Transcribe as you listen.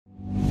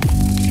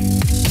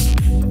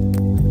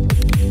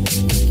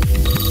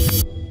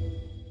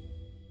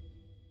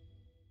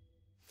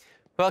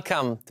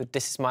Welcome to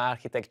This Is My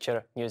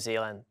Architecture, New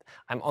Zealand.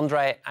 I'm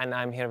Andre and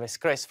I'm here with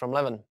Chris from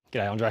Leaven.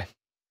 G'day, Andre.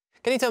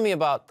 Can you tell me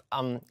about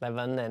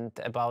Leaven and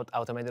about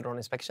automated drone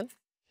inspection?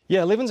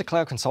 Yeah, Leaven's a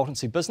cloud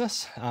consultancy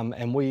business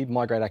and we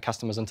migrate our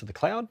customers into the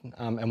cloud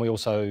and we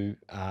also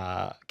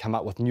come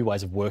up with new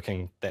ways of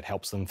working that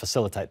helps them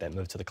facilitate that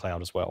move to the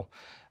cloud as well.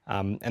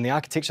 And the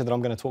architecture that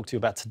I'm going to talk to you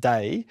about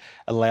today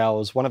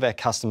allows one of our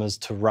customers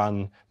to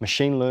run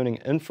machine learning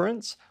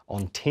inference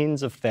on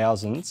tens of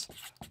thousands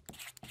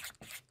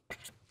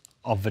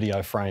of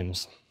video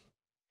frames.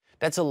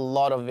 That's a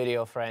lot of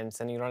video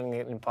frames and you're running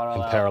it in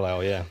parallel. In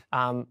parallel, yeah.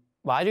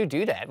 Why do you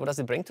do that? What does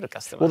it bring to the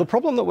customer? Well, the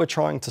problem that we're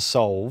trying to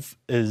solve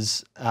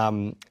is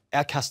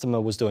our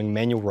customer was doing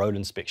manual road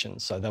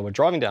inspections. So they were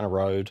driving down a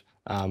road,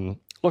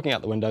 looking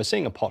out the window,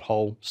 seeing a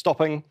pothole,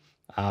 stopping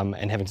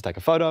and having to take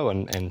a photo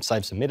and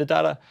save some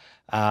metadata.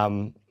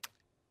 And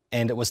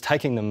it was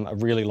taking them a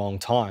really long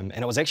time.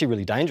 And it was actually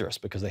really dangerous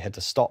because they had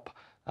to stop,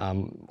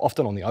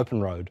 often on the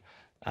open road.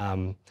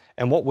 And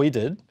what we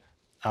did,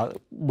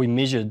 we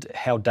measured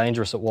how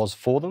dangerous it was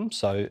for them.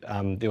 So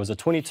there was a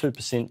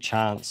 22%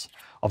 chance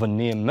of a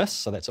near miss,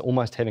 so that's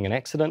almost having an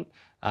accident,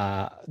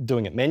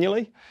 doing it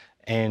manually,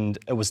 and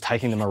it was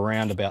taking them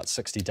around about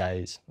 60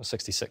 days or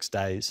 66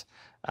 days.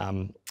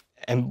 And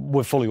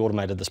we've fully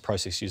automated this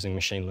process using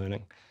machine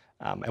learning.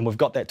 And we've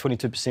got that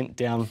 22%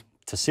 down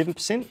to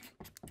 7%,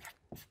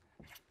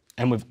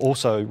 and we've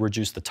also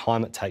reduced the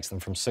time it takes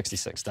them from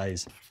 66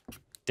 days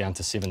down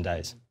to 7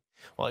 days.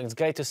 Well, it's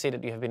great to see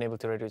that you have been able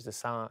to reduce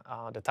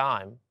the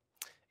time.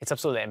 It's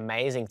absolutely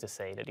amazing to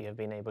see that you have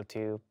been able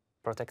to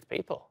protect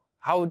people.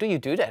 How do you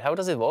do that? How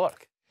does it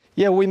work?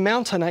 Yeah, we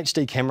mount an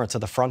HD camera to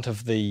the front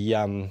of the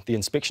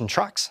inspection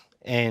trucks,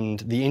 and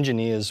the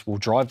engineers will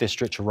drive their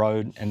stretch of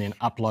road and then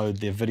upload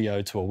their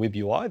video to a web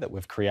UI that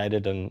we've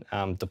created and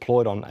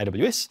deployed on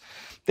AWS.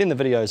 Then the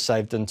video is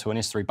saved into an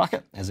S3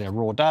 bucket as our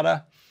raw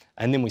data,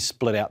 and then we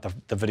split out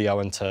the video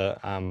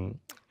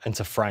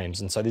into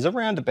frames. And so there's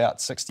around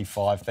about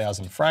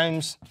 65,000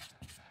 frames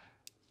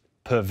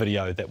per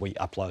video that we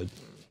upload.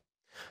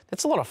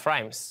 That's a lot of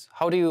frames.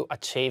 How do you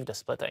achieve the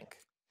splitting?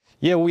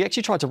 Yeah, we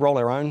actually tried to roll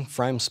our own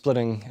frame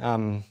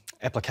splitting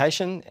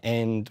application,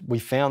 and we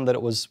found that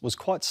it was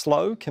quite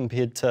slow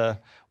compared to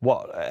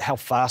how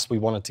fast we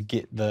wanted to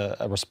get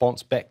a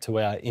response back to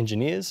our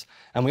engineers.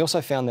 And we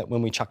also found that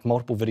when we chucked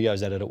multiple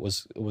videos at it, it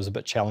was a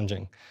bit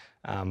challenging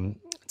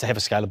to have a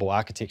scalable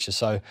architecture.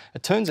 So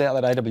it turns out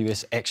that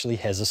AWS actually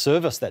has a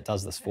service that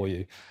does this for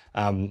you.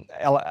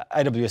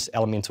 AWS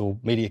Elemental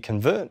Media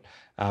Convert.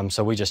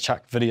 So we just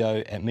chuck video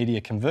at Media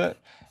Convert,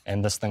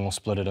 and this thing will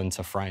split it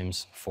into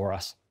frames for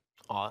us.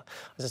 Oh, I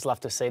just love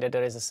to see that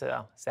there is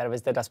a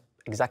service that does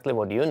exactly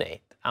what you need.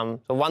 So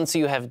once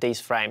you have these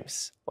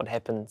frames, what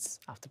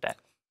happens after that?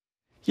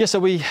 Yeah, so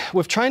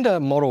we've trained a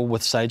model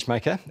with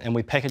SageMaker, and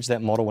we package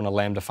that model in a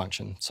Lambda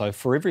function. So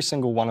for every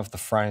single one of the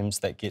frames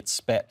that gets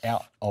spat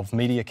out of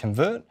Media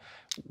Convert,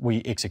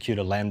 we execute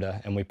a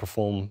Lambda and we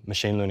perform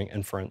machine learning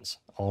inference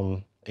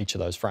on each of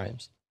those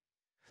frames.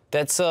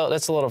 That's a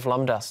lot of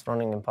lambdas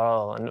running in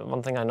parallel. And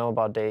one thing I know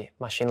about the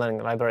machine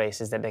learning libraries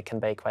is that they can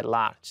be quite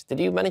large. Did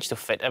you manage to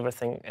fit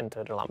everything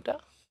into the lambda?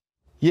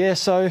 Yeah,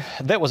 so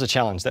that was a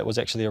challenge. That was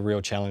actually a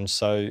real challenge.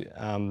 So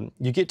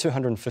you get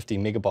 250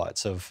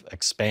 megabytes of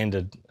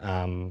expanded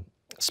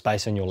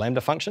space in your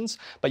Lambda functions,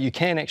 but you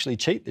can actually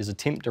cheat. There's a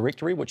temp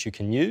directory which you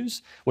can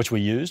use, which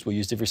we used. We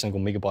used every single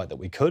megabyte that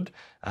we could.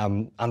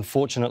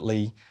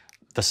 Unfortunately,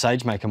 the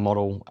SageMaker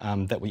model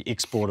that we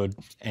exported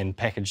and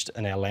packaged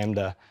in our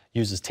Lambda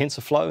uses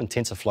TensorFlow, and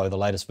TensorFlow, the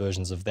latest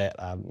versions of that,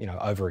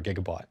 over a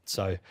gigabyte.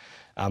 So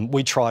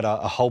we tried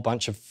a whole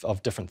bunch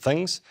of different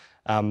things,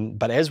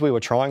 but as we were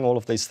trying all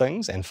of these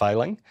things and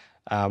failing,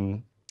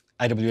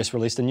 AWS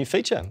released a new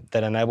feature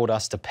that enabled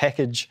us to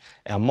package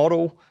our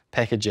model,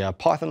 package our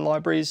Python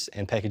libraries,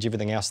 and package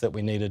everything else that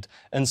we needed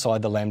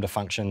inside the Lambda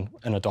function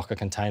in a Docker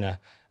container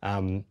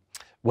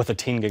with a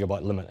 10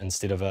 gigabyte limit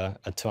instead of a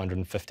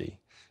 250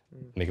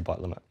 megabyte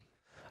limit.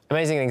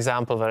 Amazing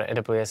example where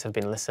AWS have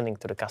been listening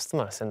to the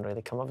customers and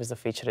really come up with the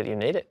feature that you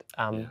needed.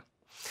 Yeah.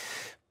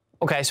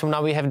 Okay, so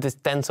now we have these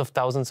tens of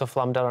thousands of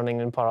Lambda running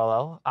in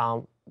parallel.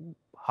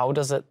 How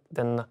does it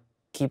then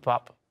keep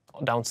up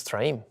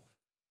downstream?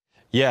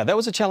 Yeah, that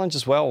was a challenge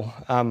as well.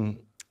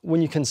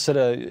 When you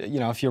consider,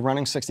 if you're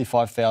running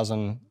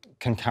 65,000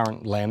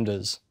 concurrent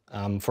Lambdas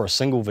for a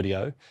single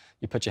video,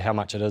 you picture how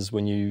much it is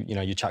when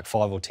you chuck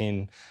 5 or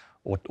 10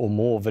 or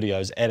more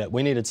videos at it.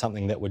 We needed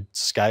something that would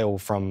scale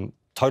from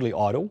totally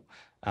idle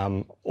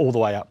all the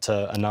way up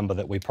to a number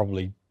that we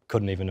probably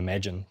couldn't even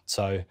imagine.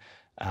 So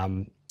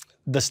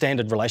the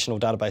standard relational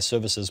database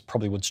services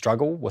probably would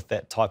struggle with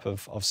that type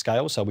of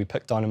scale. So we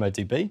picked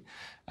DynamoDB,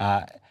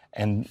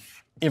 and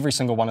every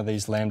single one of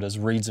these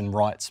Lambdas reads and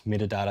writes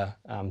metadata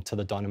to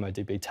the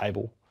DynamoDB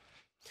table.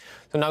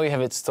 So now you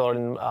have it stored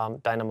in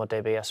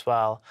DynamoDB as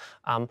well.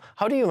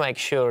 How do you make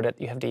sure that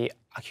you have the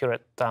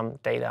accurate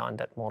data on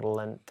that model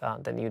and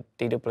then you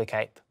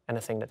deduplicate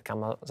anything that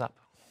comes up?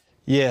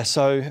 Yeah,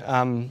 so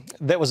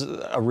that was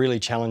a really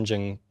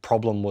challenging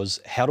problem,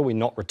 was how do we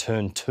not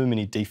return too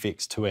many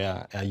defects to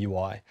our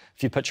UI?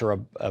 If you picture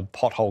a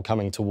pothole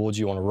coming towards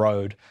you on a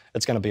road,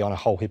 it's going to be on a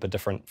whole heap of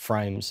different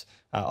frames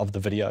of the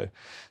video.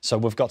 So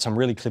we've got some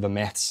really clever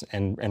maths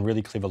and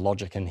really clever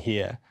logic in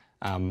here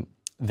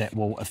that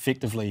will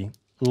effectively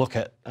look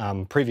at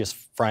previous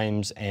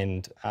frames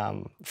and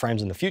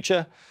frames in the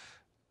future,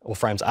 or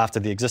frames after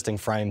the existing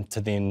frame, to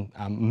then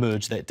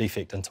merge that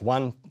defect into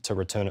one to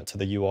return it to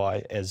the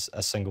UI as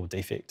a single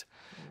defect.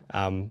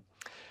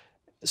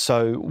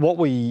 So what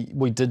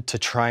we did to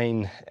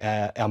train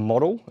our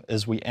model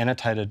is we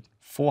annotated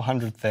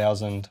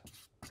 400,000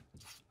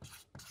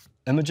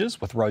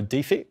 images with road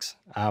defects.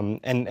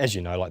 And as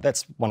you know, like,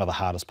 that's one of the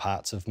hardest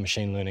parts of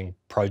machine learning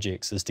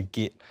projects, is to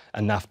get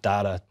enough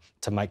data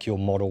to make your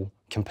model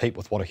compete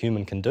with what a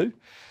human can do.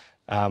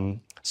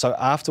 So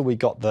after we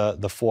got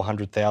the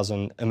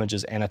 400,000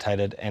 images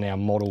annotated and our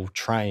model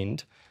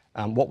trained,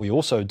 what we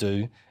also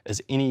do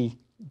is any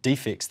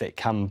defects that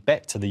come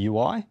back to the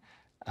UI,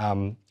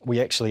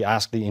 we actually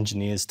ask the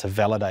engineers to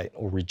validate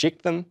or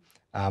reject them,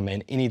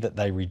 and any that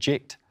they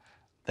reject,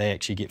 they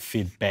actually get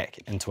fed back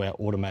into our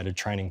automated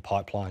training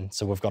pipeline.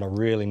 So we've got a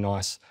really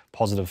nice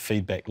positive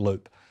feedback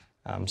loop.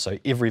 So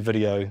every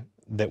video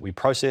that we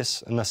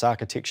process in this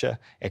architecture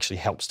actually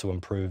helps to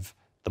improve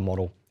the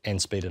model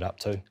and speed it up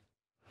too.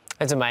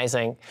 It's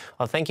amazing.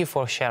 Well, thank you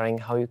for sharing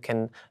how you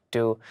can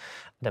do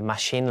the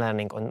machine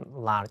learning on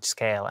large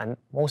scale, and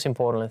most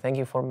importantly, thank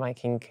you for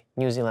making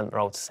New Zealand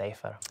roads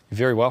safer. You're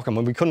very welcome,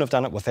 and we couldn't have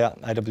done it without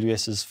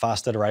AWS's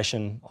fast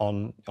iteration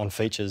on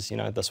features. You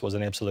know, this was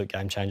an absolute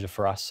game changer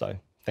for us, so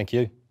thank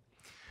you.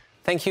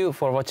 Thank you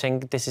for watching.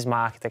 This is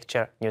My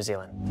Architecture New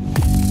Zealand.